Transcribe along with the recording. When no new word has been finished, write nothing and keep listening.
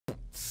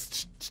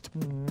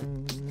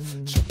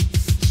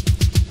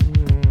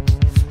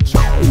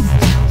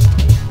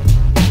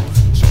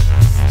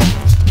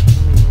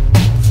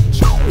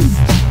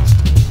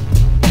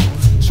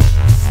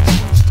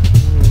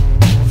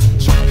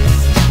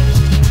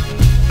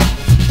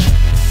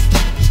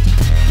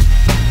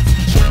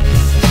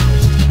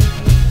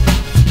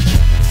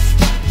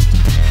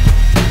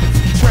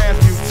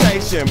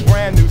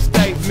Brand new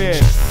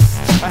statements,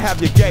 I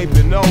have you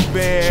gaping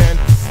open.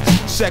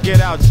 Check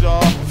it out,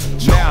 y'all.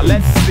 Now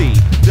let's see,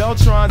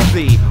 Deltron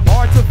Z,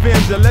 Art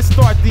Avenger, let's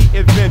start the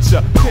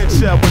adventure.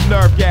 Pincher with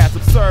nerve gas,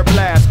 absurd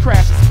blast,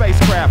 crash a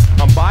spacecraft,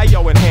 I'm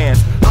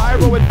bio-enhanced.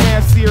 Pyro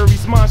advanced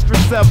series,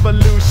 monstrous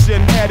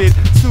evolution, headed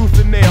tooth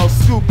and nail,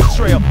 scoop the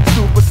trail,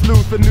 super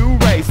sleuth, a new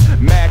race,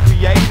 mad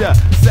creator,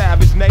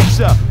 savage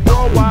nature,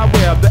 worldwide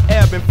web, the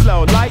ebb and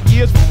flow, light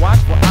years from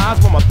watchful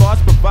eyes where my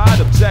thoughts provide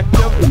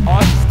objective, the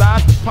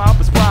ostracized, the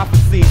pompous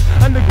prophecies,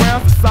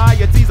 underground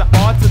societies I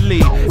ought to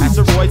lead,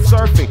 asteroid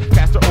surfing,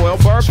 castor oil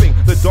burping,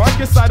 the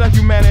darkest side of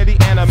humanity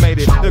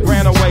animated, the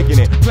grand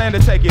awakening, plan to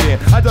take it in,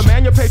 I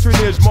demand your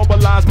patronage,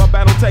 mobilize my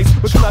battle takes,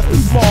 with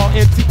clusters small,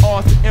 empty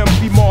R's to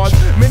empty Mars,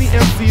 many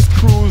MCs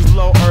cruise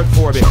low Earth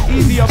orbit,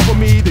 easier for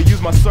me to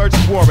use my search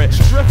warrant,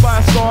 drift by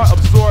a star,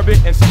 absorb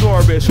it and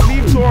store it,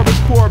 leave Taurus,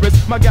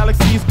 Corvus, my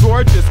galaxy's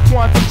gorgeous,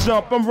 quantum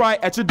jump, I'm right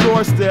at your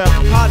doorstep.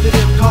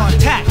 Positive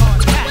contact.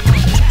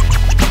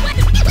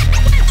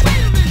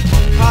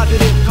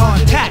 Positive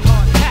contact.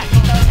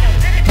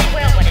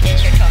 Well, what it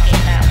is you're talking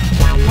about.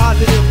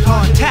 Positive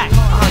contact.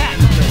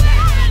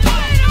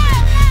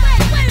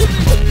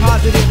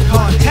 Positive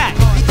contact.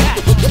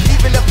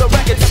 Even if the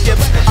record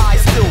skips, I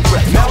still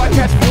rip. Now I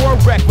catch more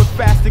wreck with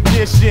fast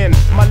ignition.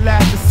 My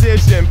last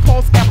decision,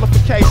 pulse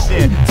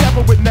amplification.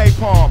 Tamper with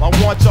napalm, I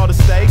want y'all to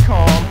stay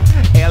calm.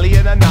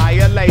 Alien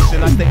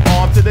annihilation, I stay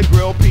armed to the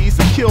grill piece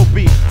and kill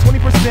beat.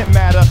 20%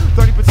 matter,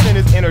 30%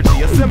 is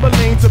energy.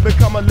 Assembling to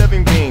become a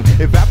living being.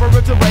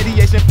 Evaporative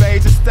radiation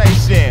phase is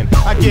station.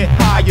 I get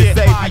high as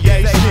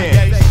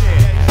aviation.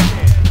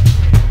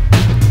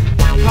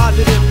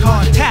 Positive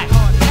contact.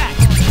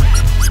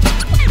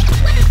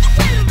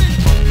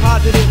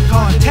 Positive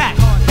contact.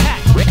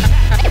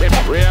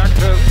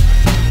 Reactors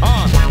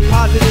on.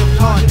 Positive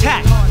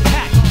contact.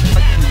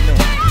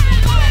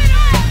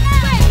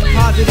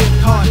 Positive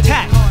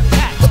contact.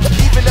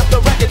 Even if the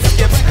record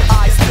skips,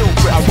 I still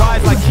rip. I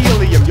rise like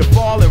helium, you're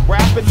falling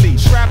rapidly,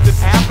 trapped in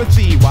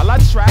apathy while I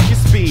track your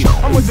speed.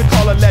 I'm what you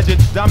call a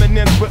legend,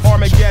 dominance with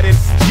Armageddon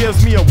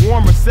gives me a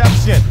warm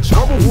reception.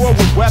 Verbal war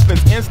with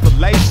weapons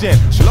installation,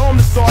 blow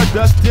the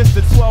stardust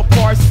distance 12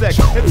 parsecs.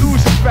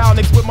 Illusion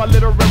phalanx with my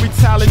literary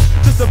talents,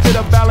 just a bit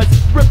of balance,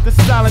 rip the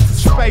silence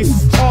of space.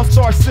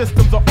 All-star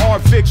systems are our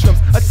victims,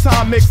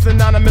 atomic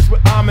synonymous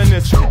with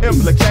ominous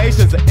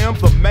implications of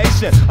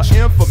information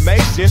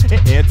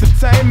and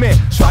entertainment.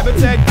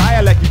 Cybertech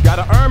dialect, you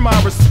gotta earn my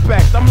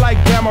respect. I'm like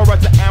Gamma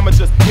to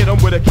amateurs, hit them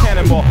with a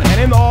cannonball.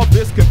 And in all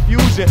this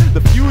confusion,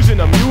 the fusion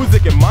of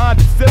music and mind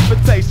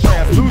dissipates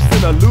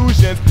translucent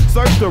illusions.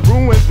 Search the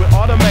ruins with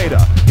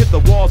automator, hit the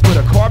walls with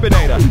a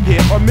carbonator.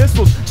 Hit or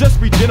missiles, just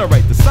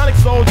regenerate. The sonic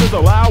soldiers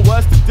allow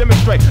us to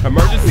demonstrate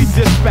emergency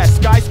dispatch.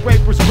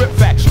 Skyscrapers rip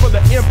back for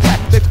the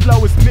impact. Their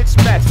flow is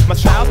mismatched. My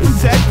style's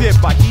protected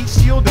by heat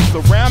shield and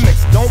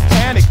ceramics. Don't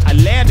panic, I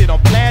landed on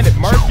planet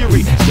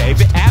Mercury.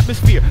 Gave it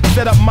atmosphere,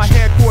 set up my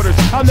headquarters.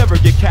 I'll never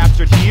get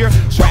captured here.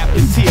 Rap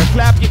your tear,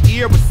 clap your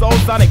ear with soul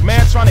sonic,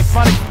 mantronic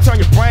phonics. Turn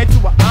your brain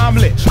to an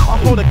omelet. I'll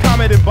hold a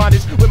comet in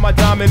bondage with my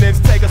dominance.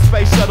 Take a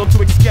space shuttle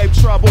to escape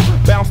trouble.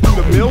 Bounce through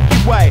the Milky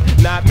Way.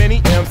 Not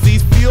many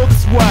MCs feel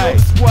this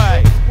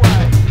way.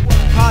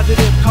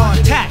 Positive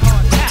contact.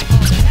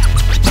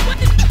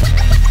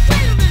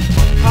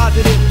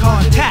 Positive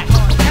contact.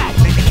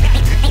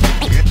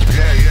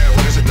 Yeah,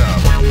 what is it now?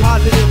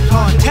 Positive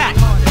contact.